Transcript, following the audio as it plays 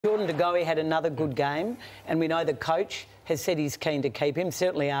Jordan De Goey had another good game, and we know the coach has said he's keen to keep him,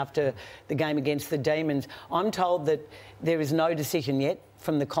 certainly after the game against the Demons. I'm told that there is no decision yet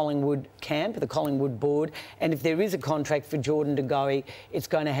from the Collingwood camp, the Collingwood board, and if there is a contract for Jordan De Goey, it's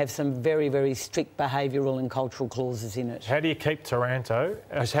going to have some very, very strict behavioural and cultural clauses in it. How do you keep Taranto?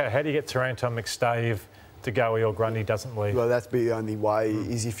 How do you get Taranto, McStave, De Goey or Grundy doesn't leave? Well, that's the only way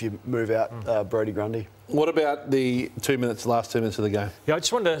is if you move out Brodie Grundy. What about the last 2 minutes of the game? Yeah, I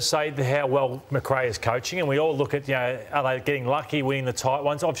just wanted to say how well McRae is coaching, and we all look at, are they getting lucky, winning the tight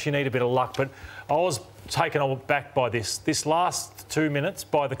ones? Obviously, you need a bit of luck, but I was taken aback by this last 2 minutes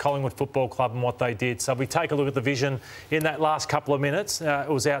by the Collingwood Football Club and what they did. So if we take a look at the vision in that last couple of minutes, it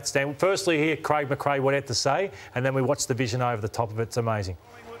was outstanding. Firstly, hear Craig McRae what he had to say, and then we watched the vision over the top of it. It's amazing.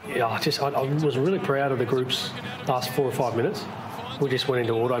 Yeah, I was really proud of the group's last 4 or 5 minutes. We just went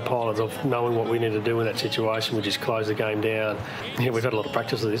into autopilot of knowing what we need to do in that situation. We just closed the game down. Yeah, we've had a lot of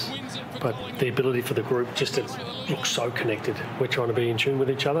practice of this, but the ability for the group just to look so connected. We're trying to be in tune with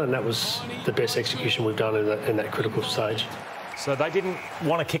each other, and that was the best execution we've done in that critical stage. So they didn't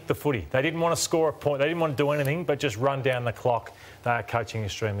want to kick the footy. They didn't want to score a point. They didn't want to do anything but just run down the clock. They are coaching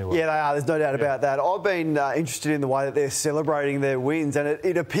extremely well. Yeah, they are. There's no doubt about that. I've been interested in the way that they're celebrating their wins, and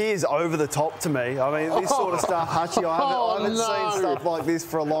it appears over the top to me. I mean, this sort of stuff, Hutchie, I haven't seen stuff like this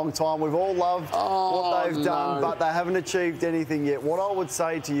for a long time. We've all loved what they've done, but they haven't achieved anything yet. What I would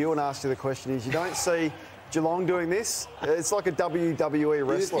say to you and ask you the question is, you don't see Geelong doing this. It's like a WWE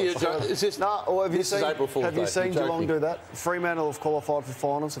wrestler. Have you seen Geelong do that? Fremantle have qualified for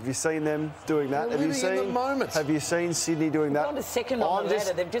finals. Have you seen them doing that? Have you seen Sydney doing that? They're on the second on the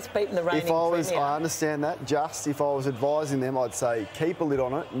ladder. They've just beaten the reigning premier. I understand that. Just if I was advising them, I'd say keep a lid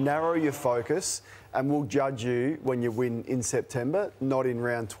on it, narrow your focus, and we'll judge you when you win in September, not in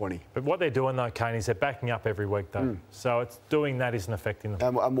round 20. But what they're doing, though, Kane, is they're backing up every week, though. So it's doing that isn't affecting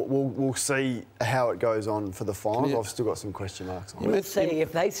them. And we'll see how it goes on for the finals. I've still got some question marks on it. We'll see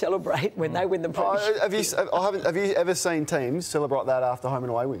if they celebrate when they win the premiership. Have you ever seen teams celebrate that after home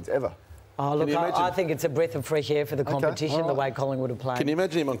and away wins, ever? Oh, look, I think it's a breath of fresh air for the competition, the way Collingwood are playing. Can you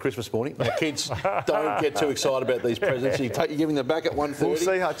imagine him on Christmas morning? Now, kids, don't get too excited about these presents. You're giving them back at 1:30. We'll see,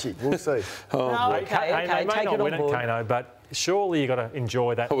 Hutchie. We'll see. They may not win it, Kano, but surely you've got to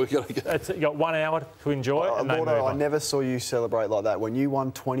enjoy that. You've got 1 hour to enjoy it, and they move on. I never saw you celebrate like that. When you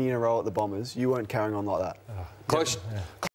won 20 in a row at the Bombers, you weren't carrying on like that. Close.